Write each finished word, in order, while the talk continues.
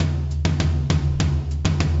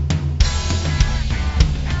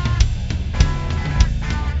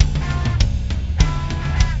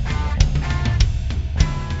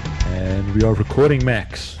We are recording,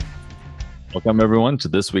 Max. Welcome, everyone, to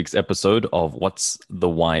this week's episode of What's the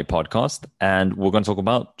Why podcast. And we're going to talk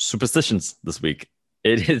about superstitions this week.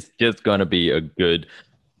 It is just going to be a good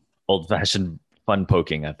old-fashioned fun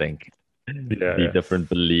poking, I think. The different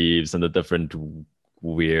beliefs and the different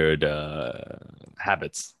weird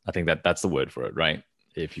habits. I think that's the word for it, right?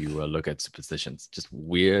 If you look at superstitions, just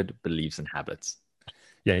weird beliefs and habits.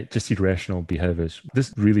 Yeah, just irrational behaviors.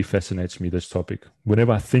 This really fascinates me, this topic.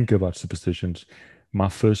 Whenever I think about superstitions, my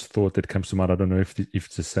first thought that comes to mind, I don't know if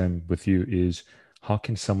it's the same with you, is how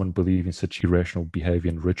can someone believe in such irrational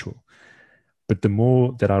behavior and ritual? But the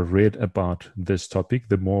more that I read about this topic,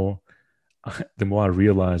 the more I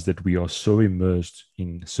realize that we are so immersed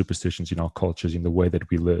in superstitions in our cultures, in the way that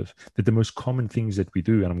we live, that the most common things that we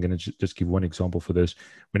do, and I'm going to just give one example for this.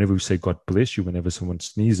 Whenever we say God bless you, whenever someone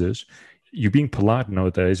sneezes, you're being polite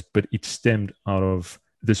nowadays, but it stemmed out of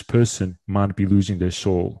this person might be losing their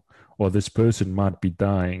soul, or this person might be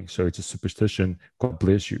dying. So it's a superstition. God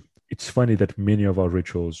bless you. It's funny that many of our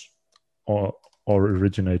rituals are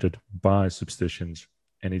originated by superstitions,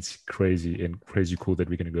 and it's crazy cool that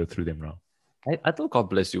we're going to go through them now. I thought God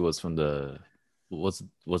bless you was from was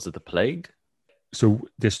it the plague? So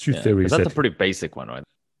there's two theories. That's a pretty basic one, right?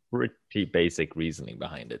 Pretty basic reasoning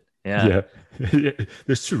behind it. Yeah.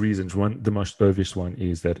 There's two reasons. One, the most obvious one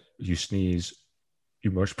is that you sneeze,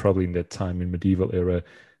 you most probably in that time in medieval era,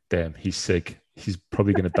 damn, he's sick. He's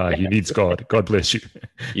probably going to die. He needs God. God bless you.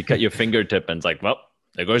 You cut your fingertip and it's like, well,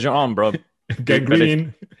 there goes your arm, bro.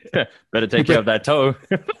 Gangrene. Better take care of that toe.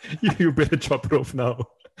 You better chop it off now.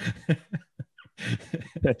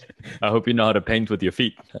 I hope you know how to paint with your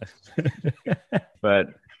feet.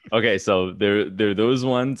 But okay, so there are those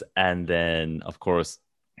ones, and then of course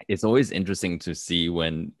it's always interesting to see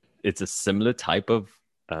when it's a similar type of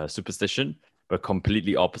superstition, but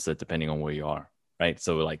completely opposite depending on where you are, right?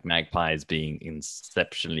 So like magpies being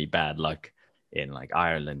exceptionally bad luck in like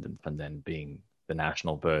Ireland, and then being the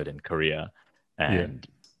national bird in Korea. And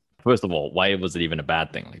first of all, why was it even a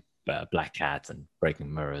bad thing? Like black cats and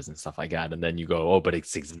breaking mirrors and stuff like that. And then you go, oh, but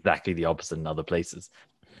it's exactly the opposite in other places.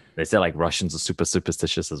 They say like Russians are super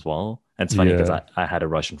superstitious as well. And it's funny because I had a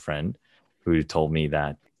Russian friend who told me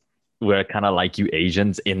that we're kind of like you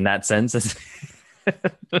Asians in that sense.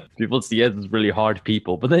 People see us as really hard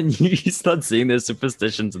people, but then you start seeing their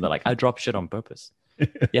superstitions and they're like, I drop shit on purpose.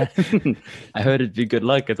 Yeah. I heard it'd be good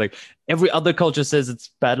luck. It's like every other culture says it's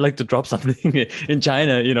bad luck to drop something. In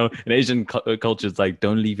China, in Asian cultures, like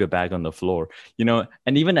don't leave your bag on the floor,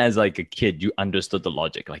 and even as like a kid, you understood the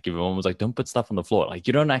logic. Like if everyone was like, don't put stuff on the floor, like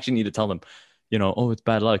you don't actually need to tell them, oh, it's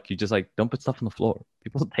bad luck. You just like, don't put stuff on the floor.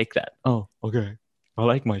 People take that. Oh, okay. I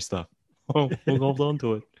like my stuff. Oh, we'll hold on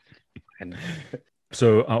to it.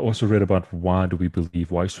 So I also read about why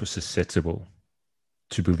we're so susceptible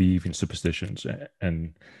to believe in superstitions,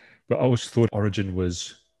 but I always thought origin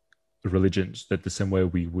was religions, that the same way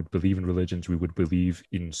we would believe in religions, we would believe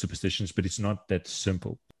in superstitions, but it's not that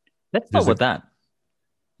simple. Let's start with that.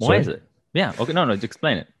 Why is it? Yeah. Okay. No,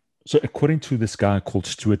 explain it. So according to this guy called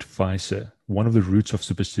Stuart Weiser, one of the roots of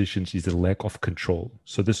superstitions is the lack of control.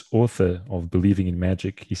 So this author of Believing in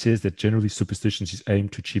Magic, he says that generally superstitions is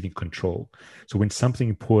aimed to achieving control. So when something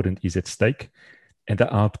important is at stake and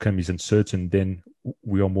the outcome is uncertain, then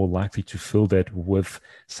we are more likely to fill that with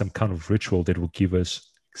some kind of ritual that will give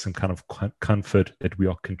us some kind of comfort that we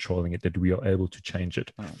are controlling it, that we are able to change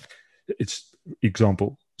it. It's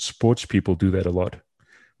example, sports people do that a lot.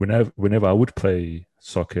 Whenever I would play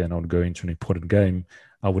soccer and I would go into an important game,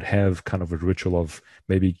 I would have kind of a ritual of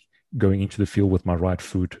maybe going into the field with my right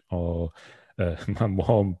foot, or my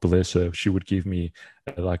mom, bless her, she would give me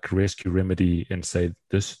like rescue remedy and say,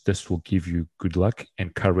 this will give you good luck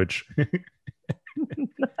and courage.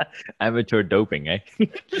 Amateur doping, eh?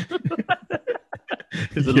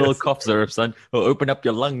 There's a little cough syrup, son. It'll open up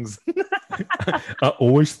your lungs. I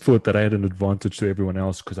always thought that I had an advantage to everyone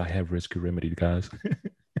else because I have rescue remedy, guys.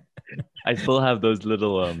 I still have those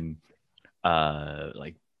little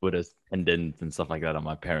like Buddhist pendants and stuff like that on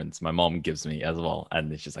my parents. My mom gives me as well,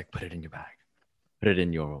 and she's like, put it in your bag, put it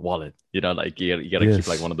in your wallet. Like you gotta keep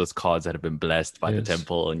like one of those cards that have been blessed by the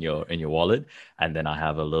temple in your wallet. And then I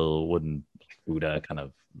have a little wooden Buddha kind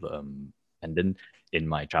of pendant in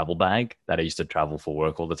my travel bag that I used to travel for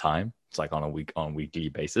work all the time. It's like on a weekly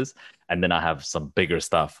basis. And then I have some bigger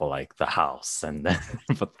stuff for like the house and then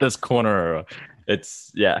for this corner.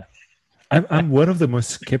 It's I'm one of the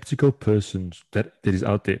most skeptical persons that is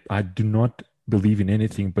out there. I do not believe in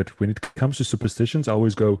anything, but when it comes to superstitions, I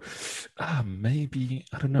always go, maybe,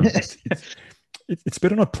 I don't know. It's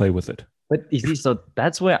better not play with it. But you see, so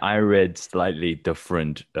that's where I read slightly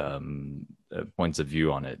different points of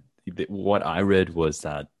view on it. what I read was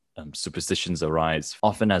that superstitions arise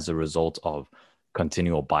often as a result of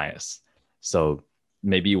continual bias. So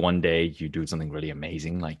maybe one day you do something really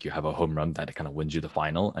amazing, like you have a home run that kind of wins you the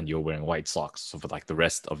final, and you're wearing white socks. So for like the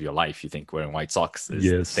rest of your life, you think wearing white socks is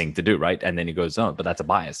the Yes. thing to do, right? And then it goes, oh, but that's a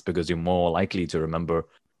bias because you're more likely to remember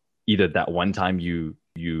either that one time you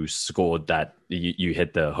scored that you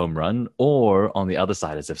hit the home run, or on the other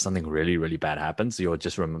side is if something really, really bad happens, you'll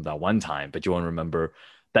just remember that one time, but you won't remember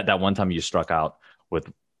that one time you struck out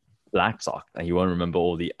with black sock, and you won't remember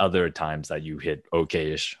all the other times that you hit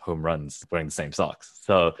okay-ish home runs wearing the same socks.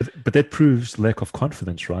 So But that proves lack of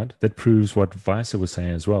confidence, right? That proves what Weiser was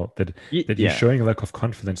saying as well, that you're yeah. showing a lack of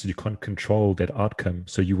confidence and you can't control that outcome.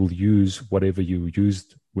 So you will use whatever you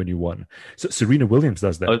used when you won. So Serena Williams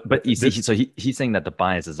does that. But you see, so he's saying that the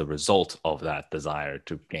bias is a result of that desire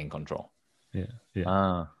to gain control. Yeah.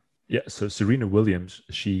 Yeah, so Serena Williams,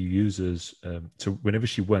 she uses, so whenever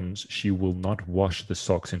she wins, she will not wash the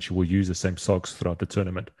socks and she will use the same socks throughout the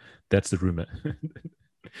tournament. That's the rumor.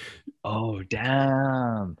 Oh,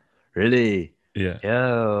 damn. Really? Yeah.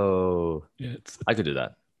 Yo. Yeah. I could do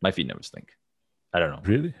that. My feet never stink. I don't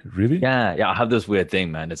know. Really? Yeah. I have this weird thing,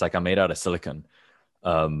 man. It's like I'm made out of silicon.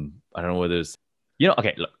 I don't know whether it's,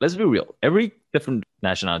 okay, look, let's be real. Every different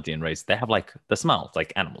nationality and race, they have like the smell. It's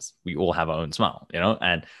like animals. We all have our own smell,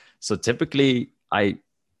 and so typically I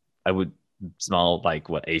would smell like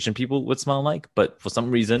what Asian people would smell like, but for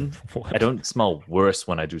some reason I don't smell worse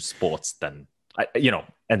when I do sports than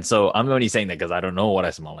and so I'm only saying that because I don't know what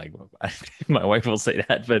I smell like. My wife will say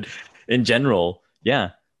that, but in general,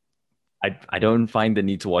 yeah, I don't find the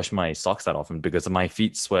need to wash my socks that often because my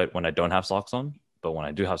feet sweat when I don't have socks on, but when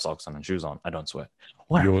I do have socks on and shoes on, I don't sweat.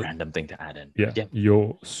 What a random thing to add in. Yeah,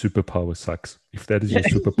 your superpower sucks. If that is your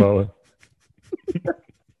superpower.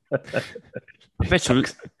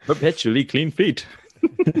 Perpetually clean feet.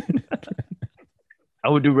 I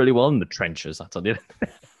would do really well in the trenches. That's all.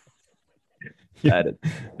 That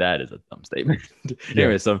is a dumb statement.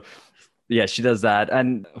 Anyway, so yeah, she does that.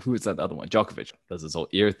 And who is that other one? Djokovic does his whole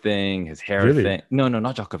ear thing, his hair thing. No,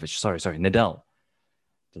 not Djokovic. Sorry. Nadal.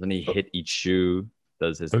 Doesn't he hit each shoe?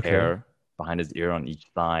 Does his hair behind his ear on each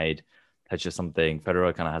side? Touches something.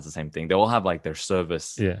 Federer kind of has the same thing. They all have like their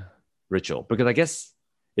service ritual, because I guess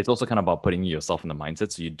it's also kind of about putting yourself in the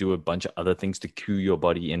mindset. So you do a bunch of other things to cue your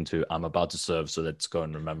body into, I'm about to serve, so let's go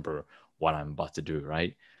and remember what I'm about to do,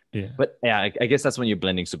 right? Yeah. But yeah, I guess that's when you're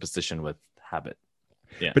blending superstition with habit.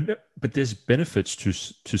 Yeah. But there's benefits to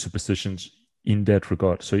superstitions in that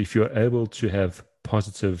regard. So if you're able to have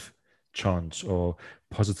positive chants or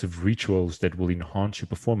positive rituals that will enhance your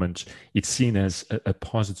performance, it's seen as a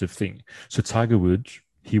positive thing. So Tiger Woods,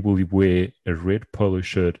 he will wear a red polo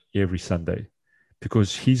shirt every Sunday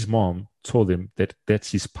because his mom told him that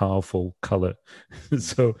that's his powerful color.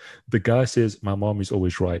 So the guy says, my mom is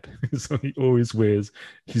always right. So he always wears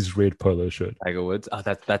his red polo shirt. Tiger Woods? Oh,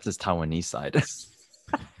 that's his Taiwanese side.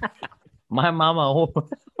 My mama.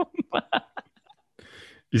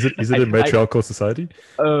 Is it a matriarchal society?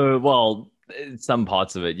 Well, some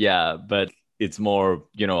parts of it, yeah. But it's more,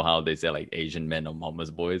 how they say like Asian men are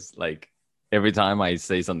mama's boys. Like, every time I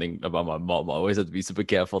say something about my mom, I always have to be super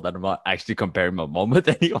careful that I'm not actually comparing my mom with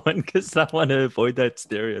anyone, because I want to avoid that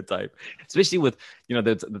stereotype. Especially with,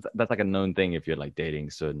 that's like a known thing if you're like dating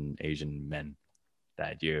certain Asian men,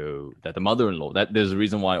 that the mother-in-law, that there's a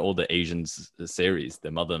reason why all the Asians series,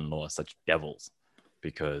 the mother-in-law are such devils,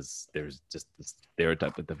 because there's just this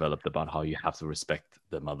stereotype that developed about how you have to respect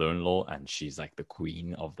the mother-in-law, and she's like the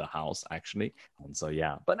queen of the house, actually. And so,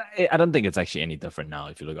 yeah, but I don't think it's actually any different now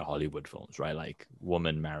if you look at Hollywood films, right? Like,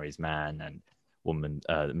 woman marries man, and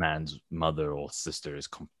man's mother or sister is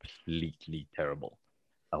completely terrible.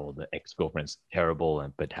 Or the ex-girlfriend's terrible,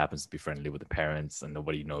 but happens to be friendly with the parents, and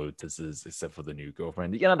nobody notices except for the new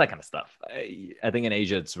girlfriend. That kind of stuff. I think in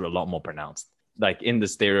Asia, it's a lot more pronounced. Like in the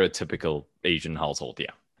stereotypical Asian household,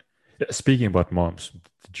 yeah. Speaking about moms,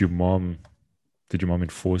 did your mom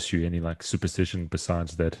enforce you any like superstition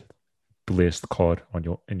besides that blessed card in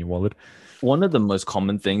your wallet? One of the most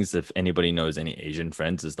common things, if anybody knows any Asian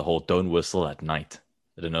friends, is the whole don't whistle at night.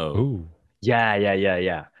 I don't know. Ooh.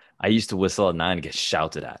 Yeah. I used to whistle at night and get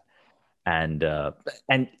shouted at. And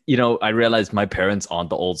I realized my parents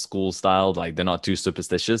aren't the old school style, like they're not too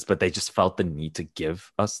superstitious, but they just felt the need to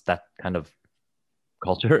give us that kind of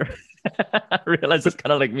culture. I realized it's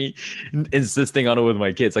kind of like me insisting on it with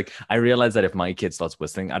my kids. Like, I realized that if my kid starts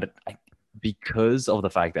whistling, because of the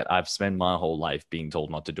fact that I've spent my whole life being told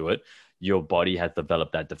not to do it, your body has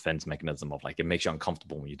developed that defense mechanism of like, it makes you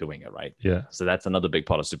uncomfortable when you're doing it, right? Yeah. So that's another big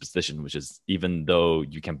part of superstition, which is, even though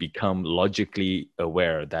you can become logically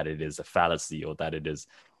aware that it is a fallacy or that it is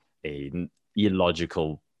a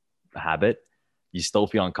illogical habit, you still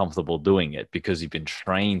feel uncomfortable doing it because you've been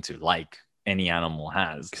trained to, like any animal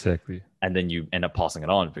has. Exactly. And then you end up passing it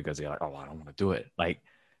on because you're like, oh, I don't want to do it. Like,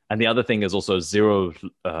 and the other thing is also zero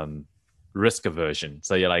risk aversion.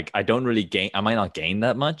 So you're like, I might not gain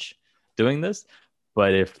that much doing this,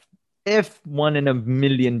 but if one in a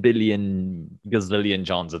million billion gazillion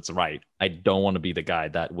Johns, it's right, I don't want to be the guy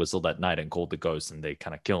that whistled at night and called the ghost and they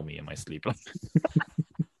kind of kill me in my sleep.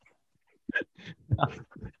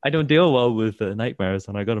 I don't deal well with nightmares,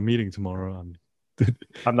 and I got a meeting tomorrow. I'm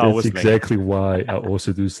not That's whistling. exactly why I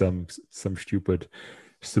also do some stupid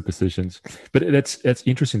superstitions. But that's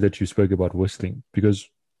interesting that you spoke about whistling, because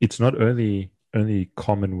it's not only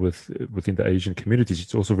common within the Asian communities,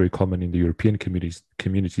 it's also very common in the European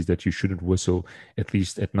communities that you shouldn't whistle, at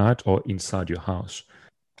least at night or inside your house,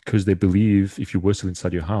 because they believe if you whistle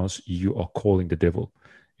inside your house, you are calling the devil.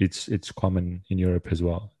 It's common in Europe as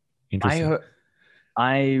well. Interesting.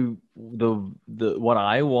 The what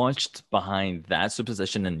I watched behind that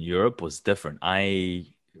superstition in Europe was different. I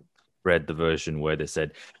read the version where they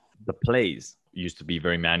said the plays used to be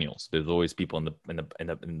very manual. So there's always people in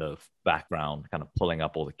the background kind of pulling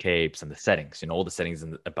up all the capes and the settings, all the settings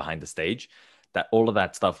behind the stage, that all of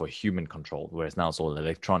that stuff were human controlled, whereas now it's all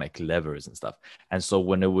electronic levers and stuff. And so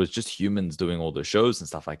when it was just humans doing all the shows and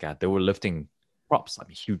stuff like that, they were lifting props, I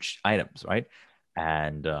mean, huge items, right?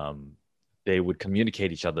 And they would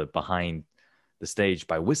communicate each other behind the stage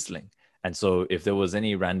by whistling. And so if there was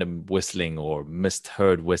any random whistling or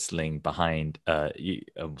misheard whistling behind,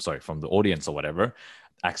 from the audience or whatever,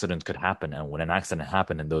 accidents could happen. And when an accident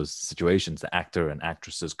happened in those situations, the actor and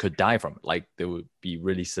actresses could die from it. Like, there would be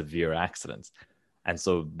really severe accidents. And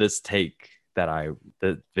so the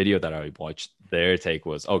video that I watched, their take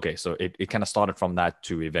was, okay, so it kind of started from that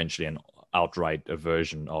to eventually an outright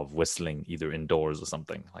version of whistling either indoors or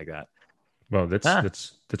something like that. Well,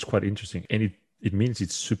 that's quite interesting. And it means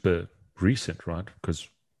it's super recent, right? Because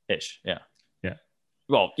yeah.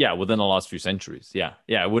 Well, yeah, within the last few centuries. Yeah.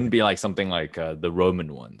 It wouldn't be like something like the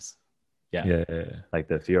Roman ones. Yeah. Like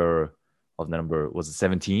the fear of the number, was it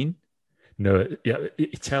 17? No, yeah,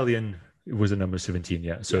 Italian was the number 17.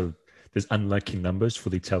 Yeah. So there's unlucky numbers for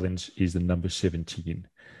the Italians is the number 17.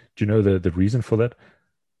 Do you know the reason for that?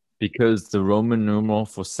 Because the Roman numeral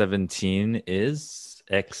for 17 is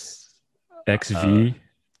XV2.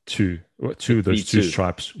 Two, those two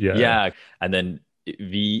stripes. Yeah. And then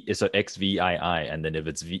V is so XVII. And then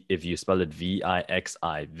if you spell it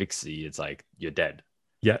VIXI, Vixi, it's like you're dead.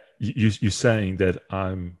 Yeah. You're saying that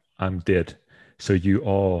I'm dead. So you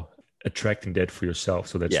are attracting that for yourself.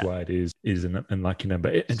 So that's why it is an unlucky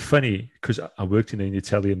number. And funny, because I worked in an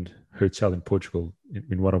Italian hotel in Portugal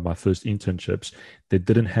in one of my first internships. They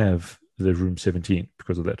didn't have the room 17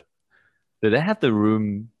 because of that. Did they have the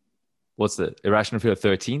room? What's the irrational fear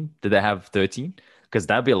 13? Did they have 13? Because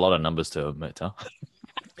that'd be a lot of numbers to omit, huh?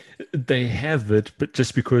 They have it, but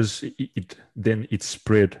just because it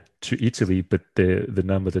spread to Italy, but the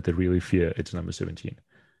number that they really fear, it's number 17.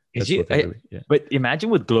 But imagine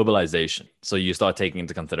with globalization. So you start taking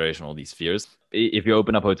into consideration all these fears. If you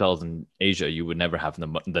open up hotels in Asia, you would never have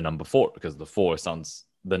the number 4, because the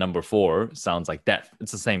number 4 sounds like death.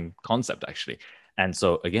 It's the same concept, actually. And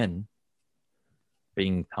so again,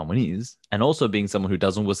 being Taiwanese and also being someone who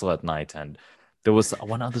doesn't whistle at night, and there was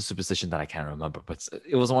one other superstition that I can't remember, but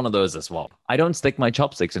it was one of those as well. I don't stick my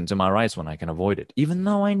chopsticks into my rice when I can avoid it, even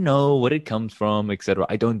though I know what it comes from, etc.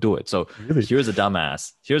 I don't do it. So really? Here's a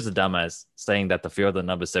dumbass saying that the fear of the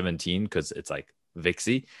number 17, because it's like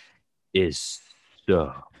Vixi, is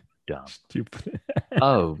so dumb. Stupid.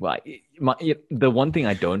 Oh, the one thing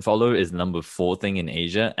I don't follow is the number 4 thing in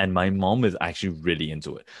Asia, and my mom is actually really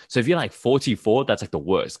into it. So if you're like 44, that's like the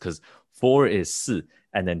worst, because 4 is 4,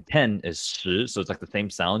 and then 10 is 10, so it's like the same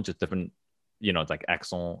sound, just different. It's like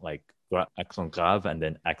accent, like accent grave, and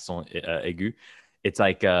then accent aigu. It's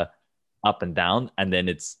like up and down, and then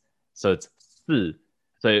it's 4.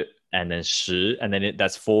 So and then 10, and then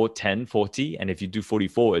that's 4, 10, 40, and if you do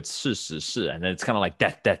 44, it's 4, and then it's kind of like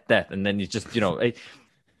death, and then you just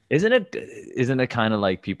isn't it kind of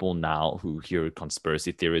like people now who hear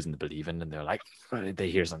conspiracy theories and believe in, and they're like, they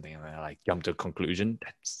hear something and they're like jump to a conclusion.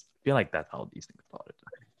 I feel like that's how these things started.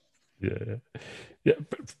 Yeah.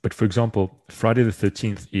 But for example, Friday the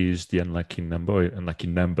 13th is the unlucky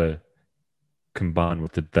number combined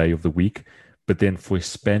with the day of the week. But then for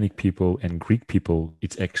Hispanic people and Greek people,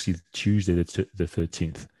 it's actually Tuesday the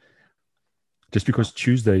 13th. Just because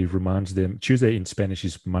Tuesday reminds them, Tuesday in Spanish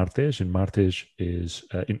is Martes, and Martes is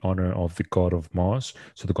in honor of the god of Mars,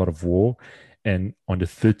 so the god of war. And on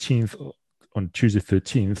Tuesday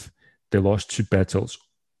 13th, they lost 2 battles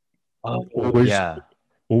Oh Always, yeah.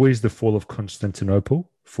 always the fall of Constantinople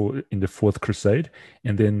for in the Fourth Crusade,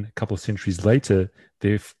 and then a couple of centuries later,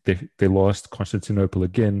 they lost Constantinople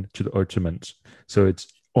again to the Ottomans. So it's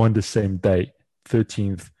on the same day,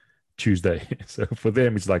 13th Tuesday. So for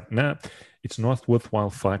them, it's like, nah, it's not worthwhile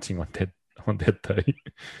fighting on that day.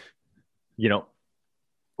 You know,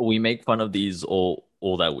 we make fun of these all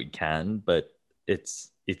that we can, but it's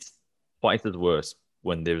twice as worse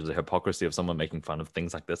when there's a hypocrisy of someone making fun of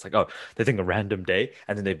things like this. Like, oh, they think a random day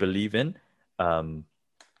and then they believe in um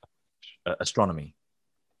astronomy.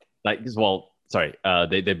 Like, well, sorry,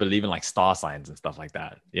 they believe in like star signs and stuff like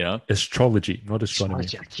that, you know? Astrology, not astronomy.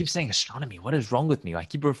 Astrology. I keep saying astronomy. What is wrong with me? I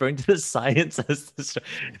keep referring to the science as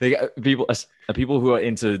people who are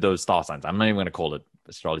into those star signs. I'm not even going to call it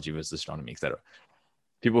astrology versus astronomy, etc.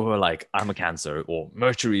 People who are like, I'm a Cancer, or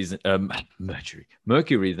Mercury's in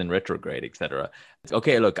retrograde, etc.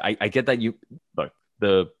 Okay, look, I get that you look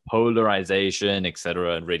the polarization,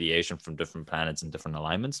 etc., and radiation from different planets and different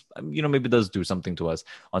alignments. Maybe it does do something to us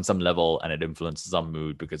on some level, and it influences our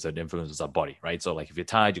mood because it influences our body, right? So, like, if you're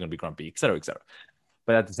tired, you're gonna be grumpy, etc., etc.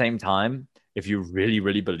 But at the same time, if you really,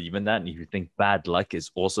 really believe in that, and if you think bad luck is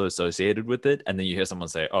also associated with it, and then you hear someone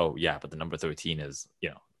say, "Oh, yeah, but the number 13 is,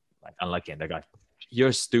 like unlucky," and they're like,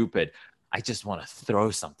 "You're stupid." I just want to throw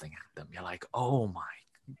something at them. You're like, "Oh my."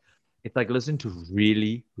 It's like listen to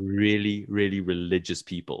really, really, really religious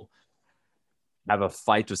people have a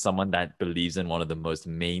fight with someone that believes in one of the most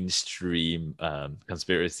mainstream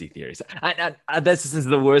conspiracy theories. This is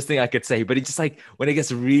the worst thing I could say, but it's just like when it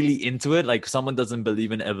gets really into it, like someone doesn't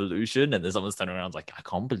believe in evolution, and then someone's turning around like, I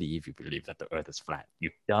can't believe you believe that the Earth is flat. You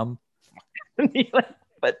dumb.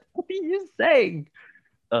 But what are you saying?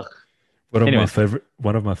 Ugh. Anyways,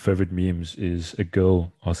 One of my favorite memes is a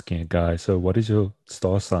girl asking a guy, "So what is your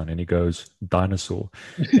star sign?" And he goes, "Dinosaur."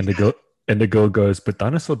 And the girl goes, "But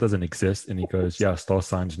dinosaur doesn't exist." And he goes, "Yeah, star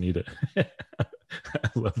signs need it." I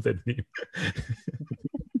love that meme.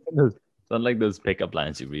 it's not like those pickup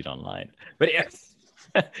lines you read online. But yes.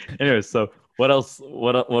 Anyways, so what else?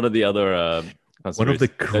 What are the other One of the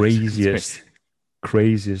conspiracy?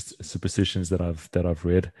 craziest superstitions that I've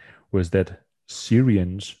read was that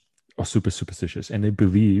Syrians are super superstitious, and they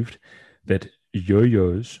believed that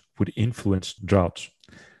yo-yos would influence droughts.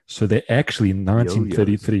 So they actually in Yo-yos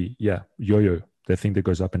 1933, yeah, yo-yo, the thing that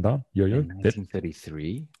goes up and down, yo-yo, in that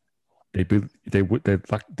 1933.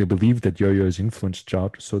 they believe that yo-yos influence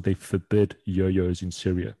drought, so they forbid yo-yos in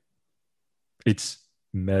Syria. It's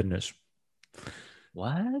madness.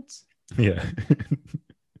 What? Yeah.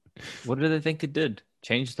 What do they think it did?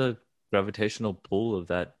 Change the gravitational pull of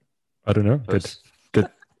that I don't know person?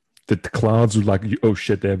 that the clouds were like, oh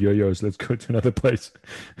shit, they have yo-yos. Let's go to another place.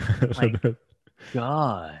 I My don't know.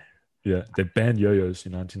 God. Yeah, they banned yo-yos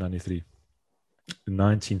in 1993,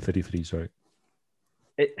 1933. Sorry.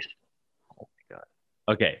 It, oh my God.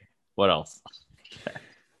 Okay. What else?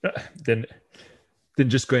 Then, then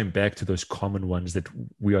just going back to those common ones that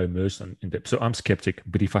we are immersed in depth. So I'm skeptic,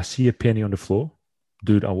 but if I see a penny on the floor,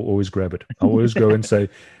 dude, I will always grab it. I will always go and say,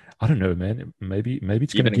 I don't know, man. Maybe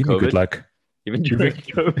it's gonna Even in give me good COVID? luck. Even during Even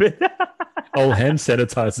COVID? I'll hand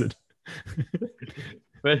sanitize it.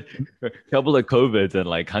 But a couple of COVIDs and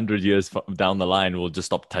like 100 years down the line, we'll just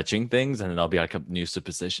stop touching things and then there'll be like a new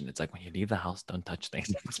superstition. It's like when you leave the house, don't touch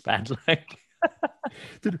things. It's bad. Like,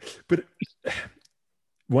 Dude, but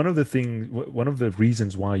one of the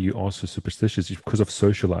reasons why you are so superstitious is because of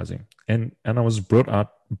socializing. And I was brought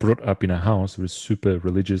up in a house that was super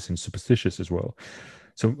religious and superstitious as well.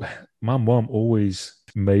 So my mom always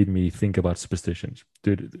made me think about superstitions.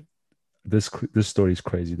 Dude, this story is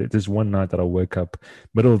crazy. There's one night that I woke up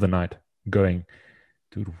middle of the night going,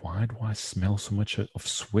 dude, why do I smell so much of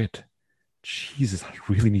sweat? Jesus, I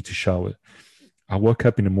really need to shower. I woke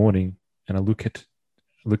up in the morning and I look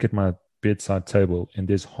at my bedside table and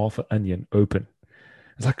there's half an onion open.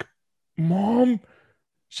 It's like, Mom.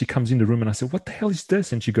 She comes in the room and I said, what the hell is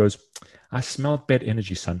this? And she goes, I smelled bad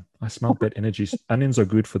energy, son. I smelled bad energy. Onions are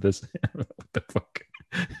good for this. What the fuck?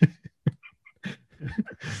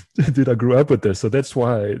 Dude, I grew up with this. So that's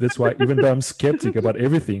why even though I'm skeptic about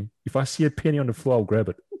everything, if I see a penny on the floor, I'll grab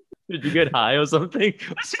it. did you get high or something?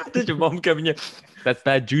 Did your mom come in here? That's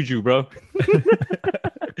bad juju, bro.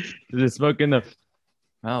 Is it smoking the.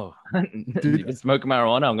 Oh, you've been Dude, smoking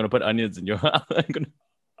marijuana? I'm going to put onions in your house.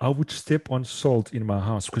 I would step on salt in my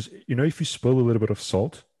house because if you spill a little bit of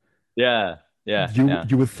salt, Yeah, yeah, you yeah.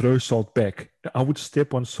 you would throw salt back. I would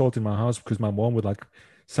step on salt in my house because my mom would like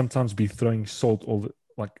sometimes be throwing salt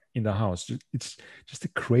like in the house. It's just a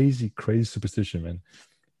crazy, crazy superstition, man.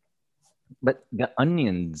 But the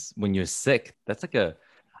onions, when you're sick, that's like a.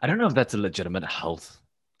 I don't know if that's a legitimate health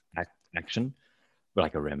action,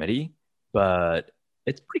 like a remedy, but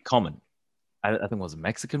it's pretty common. I think it was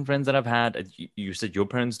Mexican friends that I've had. You said your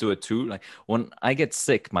parents do it too. Like when I get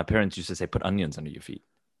sick, my parents used to say, "Put onions under your feet."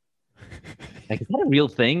 Like, is that a real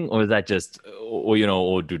thing, or is that just, or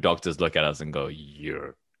or do doctors look at us and go,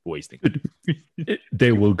 "You're wasting"?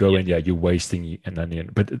 They will go and you're wasting an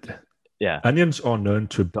onion, but Yeah, onions are known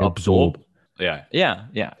to to absorb. Yeah.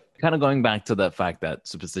 Kind of going back to the fact that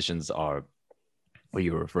superstitions are what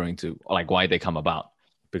you're referring to, like why they come about,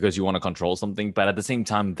 because you want to control something, but at the same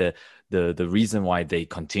time, the reason why they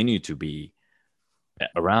continue to be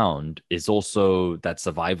around is also that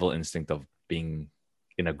survival instinct of being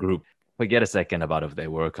in a group. Forget a second about if they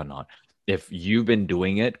work or not. If you've been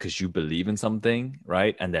doing it because you believe in something,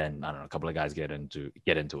 right? And then I don't know, a couple of guys get into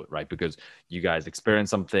it, right? Because you guys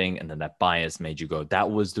experienced something, and then that bias made you go, that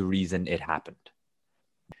was the reason it happened.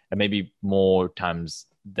 And maybe more times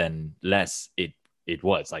than less, it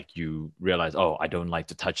was like you realize, oh, I don't like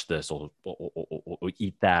to touch this or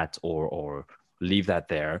eat that or leave that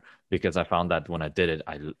there, because I found that when I did it,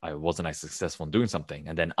 I wasn't as successful in doing something,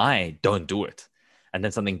 and then I don't do it, and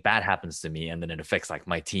then something bad happens to me, and then it affects like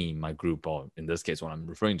my team, my group, or in this case, what I'm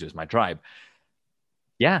referring to is my tribe.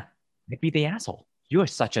 Yeah, I'd be the asshole. You are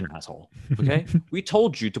such an asshole. Okay, we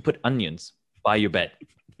told you to put onions by your bed.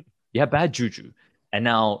 You have bad juju, and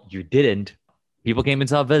now you didn't. People came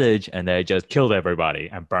into our village and they just killed everybody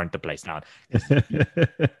and burnt the place down.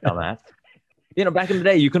 Dumbass. Back in the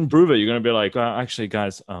day, you couldn't prove it. You're gonna be like, actually,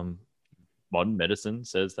 guys, modern medicine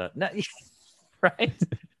says that, no, right?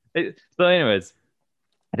 So, anyways,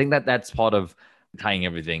 I think that's part of tying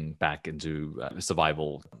everything back into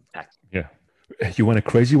survival tactics. Yeah. You want a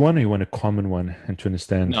crazy one, or you want a common one, and to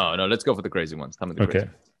understand? No, let's go for the crazy ones. Tell me the crazy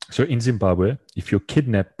ones. So in Zimbabwe, if you're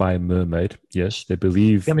kidnapped by a mermaid, yes, they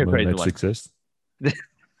believe mermaids exist.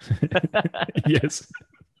 Yes.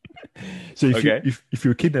 So if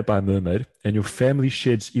you're kidnapped by a mermaid and your family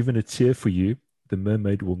sheds even a tear for you, the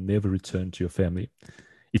mermaid will never return to your family.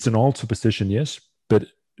 It's an old superstition, yes, but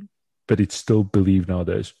it's still believed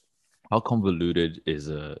nowadays. How convoluted is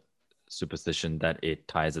a superstition that it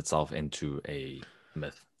ties itself into a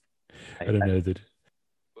myth? I don't know that.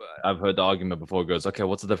 I've heard the argument before. It goes, okay,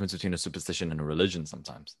 what's the difference between a superstition and a religion?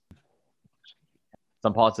 Sometimes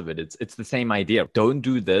some parts of it, it's the same idea. Don't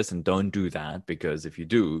do this and don't do that, because if you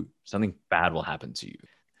do, something bad will happen to you.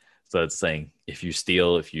 So it's saying, if you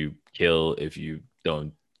steal, if you kill, if you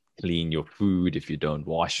don't clean your food, if you don't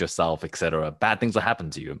wash yourself, etc., bad things will happen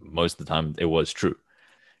to you. Most of the time it was true.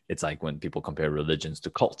 It's like when people compare religions to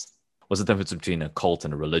cults. What's the difference between a cult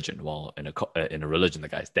and a religion? Well, in a religion, the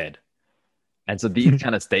guy's dead. And so these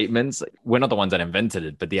kind of statements, we're not the ones that invented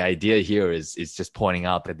it, but the idea here is just pointing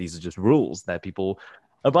out that these are just rules that people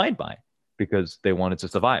abide by because they wanted to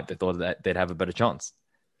survive. They thought that they'd have a better chance.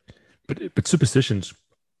 But superstitions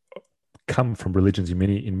come from religions in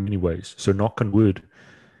many ways. So knock on wood,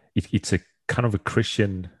 it's a kind of a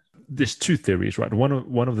Christian. There's two theories, right?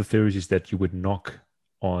 One of the theories is that you would knock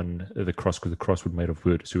on the cross because the cross was made of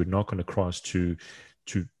wood. So you would knock on the cross to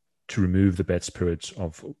remove the bad spirits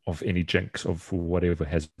of any jinx of whatever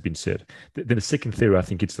has been said. Then the second theory, I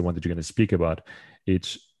think it's the one that you're going to speak about.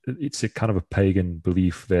 It's a kind of a pagan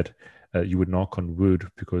belief that you would knock on wood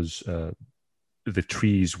because the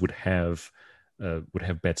trees would have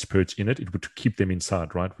bad spirits in it. It would keep them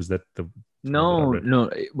inside, right? Was that the No.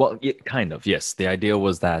 Well, kind of. Yes, the idea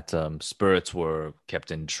was that spirits were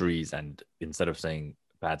kept in trees, and instead of saying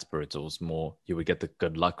bad spirits, it was more you would get the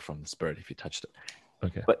good luck from the spirit if you touched it.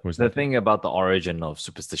 Okay. But the thing about the origin of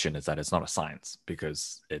superstition is that it's not a science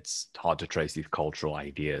because it's hard to trace these cultural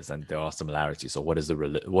ideas and there are similarities. So what is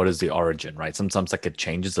the origin, right? Sometimes like it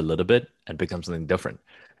changes a little bit and becomes something different.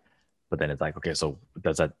 But then it's like, okay, so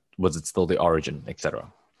was it still the origin,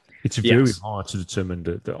 etc.? It's very hard to determine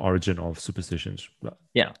the origin of superstitions.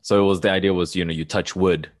 Yeah. So the idea was, you touch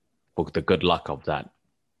wood for the good luck of that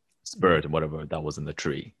spirit and whatever that was in the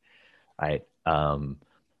tree, right?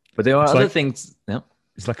 But there are other things. Yeah.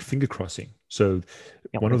 It's like finger crossing. So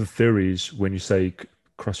one of the theories when you say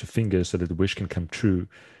cross your fingers so that the wish can come true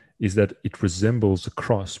is that it resembles a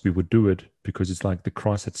cross. We would do it because it's like the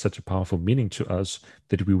cross had such a powerful meaning to us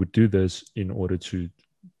that we would do this in order to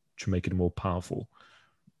make it more powerful.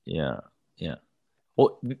 Yeah.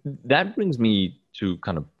 Well, that brings me to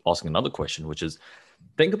kind of asking another question, which is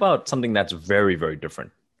think about something that's very, very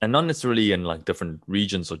different. And not necessarily in like different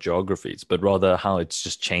regions or geographies, but rather how it's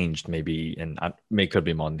just changed maybe, and it could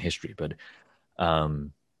be modern history, but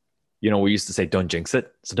we used to say, don't jinx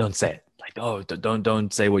it. So don't say it. Like, oh,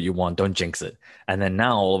 don't say what you want. Don't jinx it. And then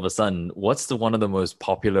now all of a sudden, what's one of the most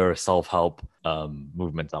popular self-help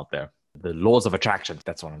movements out there? the laws of attraction.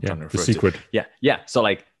 That's what I'm trying to refer the secret. to. Yeah. So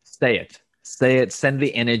like, say it, send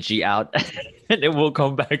the energy out, and it will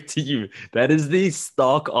come back to you. That is the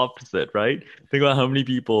stark opposite, right? Think about how many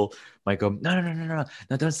people might go, no,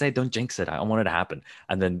 don't say it, don't jinx it. I don't want it to happen.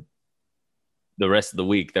 And then the rest of the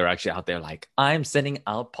week, they're actually out there like, I'm sending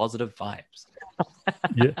out positive vibes.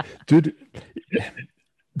 Yeah, dude,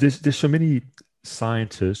 there's so many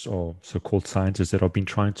scientists or so-called scientists that have been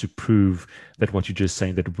trying to prove that what you're just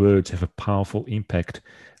saying, that words have a powerful impact,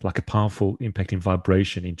 like a powerful impact in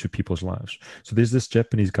vibration into people's lives. So there's this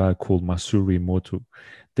Japanese guy called Masaru Emoto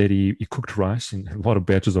that he cooked rice in a lot of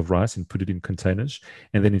batches of rice and put it in containers.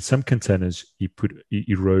 And then in some containers,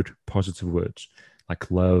 he wrote positive words like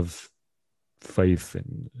love, faith,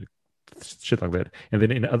 and shit like that. And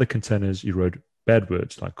then in other containers, he wrote bad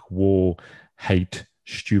words like war, hate,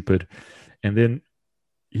 stupid. And then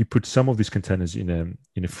he put some of these containers in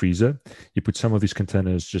a freezer. He put some of these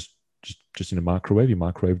containers just in a microwave. He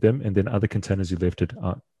microwaved them, and then other containers he left it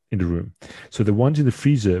out in the room. So the ones in the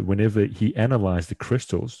freezer, whenever he analyzed the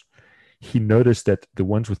crystals, he noticed that the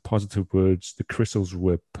ones with positive words, the crystals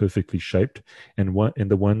were perfectly shaped, and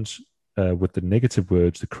the ones with the negative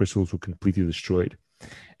words, the crystals were completely destroyed.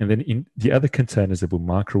 And then in the other containers that were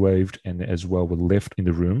microwaved and as well were left in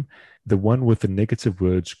the room, the one with the negative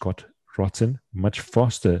words got rotten much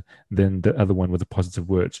faster than the other one with the positive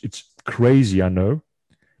words. It's crazy, I know,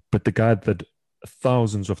 but the guy did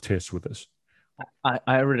thousands of tests with this.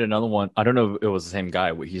 I read another one. I don't know if it was the same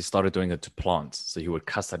guy. He started doing it to plants. So he would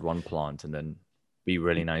cuss at one plant and then be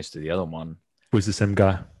really nice to the other one. Was the same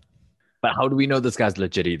guy? But how do we know this guy's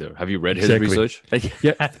legit either? Have you read his research?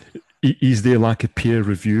 Yeah. Is there like a peer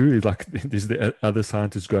review? Like, is there other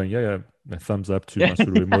scientists going, a thumbs up to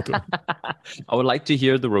Masaru Emoto? I would like to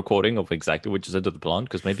hear the recording of exactly what you said to the plant,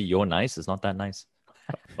 because maybe your nice is not that nice.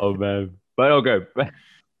 Oh, man. But okay. Do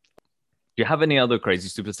you have any other crazy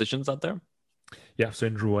superstitions out there? Yeah. So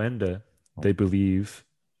in Rwanda, they believe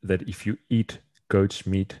that if you eat goat's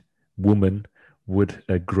meat, women would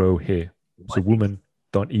grow hair. What? So women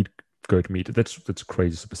don't eat goat meat. That's a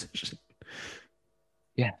crazy superstition.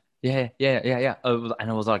 Yeah. And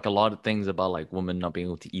it was like a lot of things about like women not being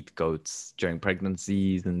able to eat goats during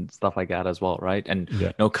pregnancies and stuff like that as well, right? And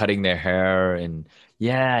no cutting their hair and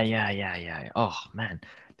yeah. Oh man,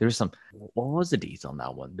 there's some. What was the detail on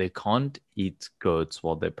that one? They can't eat goats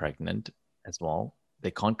while they're pregnant as well.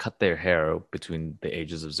 They can't cut their hair between the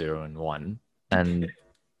ages of 0 and 1. And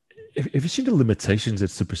have you seen the limitations that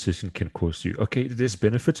superstition can cause you? Okay, there's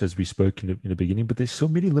benefits as we spoke in the beginning, but there's so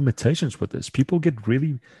many limitations with this. People get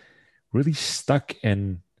really stuck,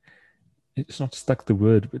 and it's not stuck the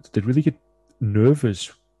word, but they really get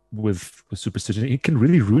nervous with superstition. It can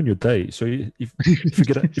really ruin your day. So if you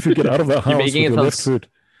get out of the house with your left foot.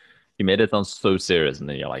 You made it sound so serious, and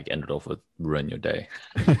then you like ended off with ruin your day.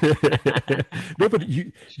 No, but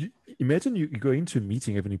you imagine you go into a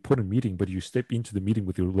meeting, have an important meeting, but you step into the meeting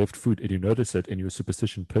with your left foot and you notice it, and you're a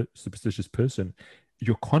superstitious person.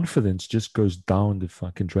 Your confidence just goes down the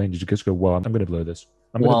fucking drain. You just go, "Wow, I'm going to blow this.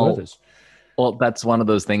 I'm going to blow this." Well, that's one of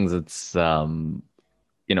those things. It's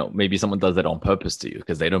maybe someone does it on purpose to you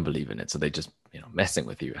because they don't believe in it, so they just messing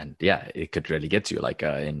with you, and yeah, it could really get to you. Like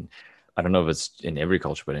I don't know if it's in every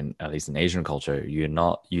culture, but at least in Asian culture, you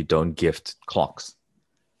don't gift clocks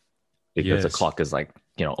because a clock is like,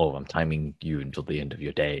 I'm timing you until the end of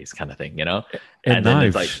your days kind of thing, And then knives.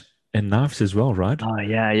 It's like, and knives as well, right? Oh,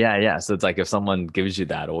 yeah. So it's like if someone gives you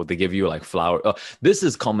that, or they give you like flower. Oh, this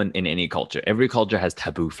is common in any culture. Every culture has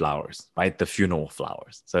taboo flowers, right? The funeral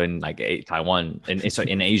flowers. So in like Taiwan,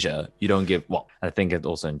 in Asia, you don't give, well, I think it's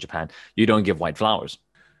also in Japan, you don't give white flowers.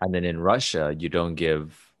 And then in Russia, you can't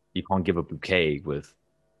give a bouquet with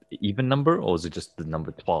even number, or is it just the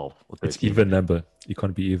number 12 or 13? It's even number. You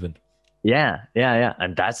can't be even. Yeah.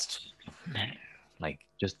 And that's like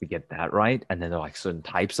just to get that right. And then there are like certain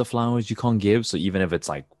types of flowers you can't give. So even if it's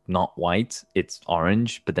like not white, it's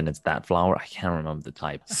orange, but then it's that flower. I can't remember the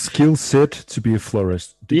type. Skill set to be a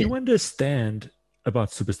florist. Do you understand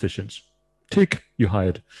about superstitions? Tick, you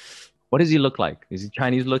hired. What does he look like? Is he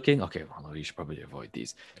Chinese looking? Okay, well, you should probably avoid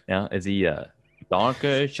these. Yeah, is he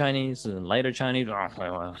darker Chinese and lighter Chinese?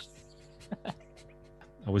 I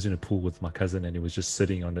was in a pool with my cousin, and he was just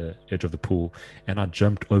sitting on the edge of the pool, and I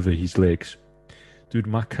jumped over his legs. Dude,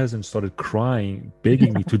 my cousin started crying,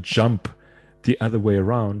 begging me to jump the other way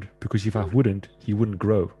around, because if I wouldn't, he wouldn't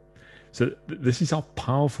grow. So this is how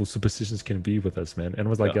powerful superstitions can be with us, man. And I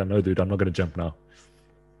was like, yeah, no, dude, I'm not going to jump now.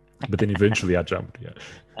 But then eventually I jumped,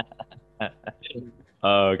 yeah.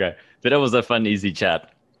 Oh, okay. So that was a fun, easy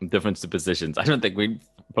chat. Different superstitions. I don't think we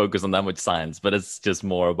focus on that much science, but it's just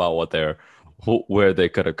more about what where they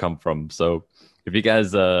could have come from. So if you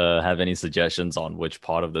guys have any suggestions on which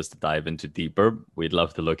part of this to dive into deeper, we'd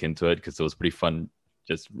love to look into it, because it was pretty fun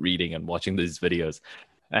just reading and watching these videos.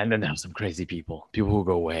 And then there's some crazy people who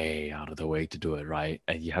go way out of the way to do it, right?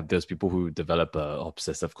 And you have those people who develop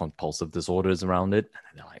obsessive compulsive disorders around it.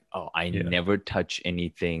 And they're like, oh, I never touch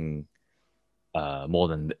anything more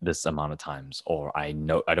than this amount of times, or I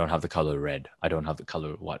know I don't have the color red. I don't have the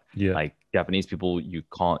color what? Yeah. Like Japanese people,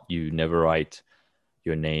 you never write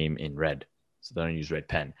your name in red. So they don't use red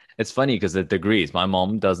pen. It's funny because it agrees. My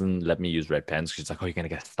mom doesn't let me use red pens. She's like, oh, you're going to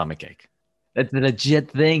get a stomach ache. That's a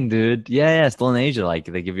legit thing, dude. Yeah, still in Asia. Like,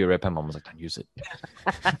 they give you a red pen. Mom was like, don't use it.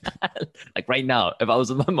 Like right now, if I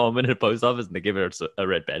was with my mom in the post office and they give her a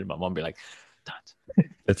red pen, my mom would be like, don't.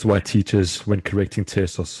 That's why teachers, when correcting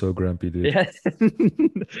tests, are so grumpy, dude. Yeah.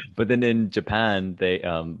 But then in Japan, they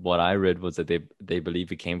what I read was that they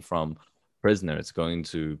believe it came from prisoners going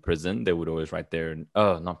to prison. They would always write their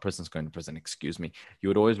not prisoners going to prison, excuse me. You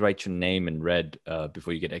would always write your name in red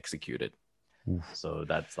before you get executed. Oof. So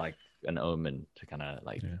that's like an omen to kind of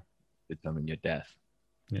like determine your death.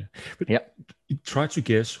 Yeah. But try to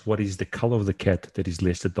guess what is the color of the cat that is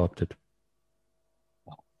less adopted.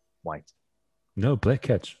 White. No, black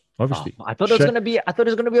cats, obviously. I thought it was gonna be a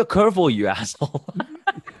curveball, you asshole.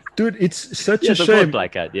 Dude, it's such a shame.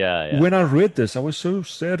 Black cat. Yeah. When I read this, I was so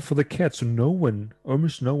sad for the cats. So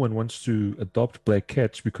almost no one wants to adopt black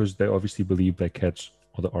cats because they obviously believe black cats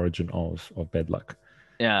are the origin of bad luck.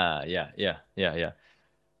 Yeah.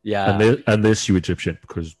 Unless you're Egyptian,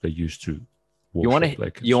 because they used to worship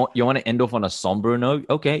black cats. You want to end off on a somber note?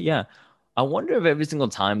 Okay, yeah. I wonder if every single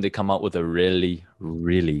time they come out with a really,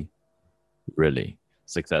 really, really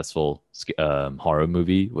successful horror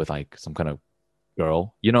movie with like some kind of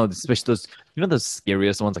girl, especially those, the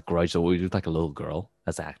scariest ones, like Grudge, always with like a little girl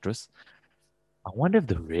as an actress. I wonder if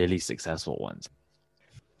the really successful ones,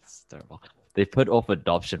 it's terrible, they put off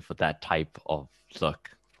adoption for that type of look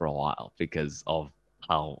for a while because of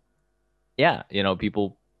how,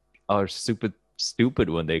 people are super stupid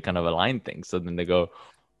when they kind of align things. So then they go,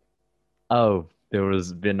 oh, there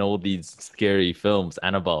has been all these scary films,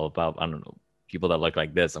 Annabelle, about, I don't know, people that look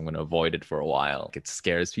like this. I'm going to avoid it for a while. It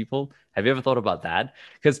scares people. Have you ever thought about that?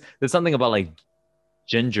 Because there's something about like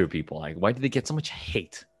ginger people. Like, why do they get so much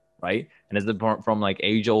hate, right? And is it from like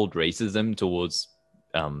age-old racism towards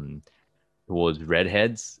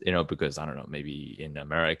redheads? Because I don't know, maybe in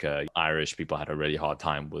America, Irish people had a really hard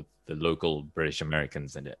time with the local British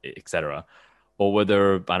Americans and etc. Or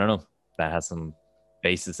whether, I don't know, that has some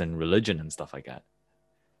basis in religion and stuff like that.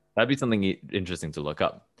 That'd be something interesting to look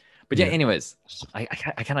up. But anyways, I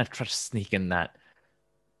kind of try to sneak in that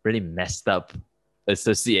really messed up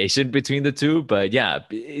association between the two. But yeah,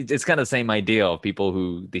 it's kind of the same idea of people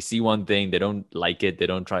who they see one thing, they don't like it, they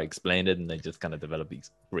don't try to explain it, and they just kind of develop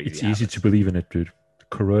these crazy It's easy to believe in it, dude.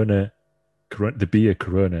 Corona, the beer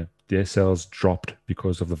Corona, their sales dropped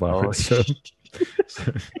because of the virus. So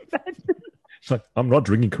it's like, I'm not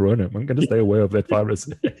drinking Corona. I'm going to stay away of that virus.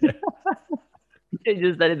 They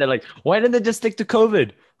just said it. They're like, why didn't they just stick to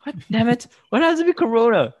COVID? God damn it! Why has it be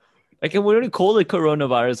Corona? Like, we only call it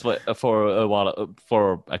coronavirus for a while,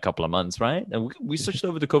 for a couple of months, right? And we switched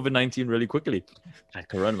over to COVID-19 really quickly. Like,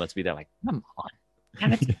 Corona must be there. Like, come on,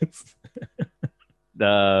 damn it!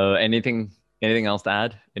 Anything else to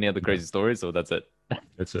add? Any other crazy stories? Or that's it?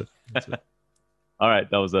 That's it. All right,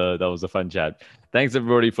 that was a fun chat. Thanks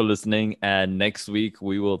everybody for listening. And next week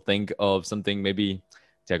we will think of something maybe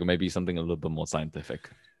something a little bit more scientific.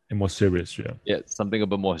 And more serious, yeah. Yeah, something a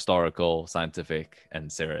bit more historical, scientific,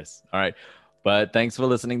 and serious. All right. But thanks for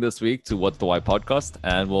listening this week to What's the Why podcast,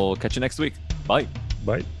 and we'll catch you next week. Bye.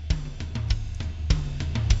 Bye.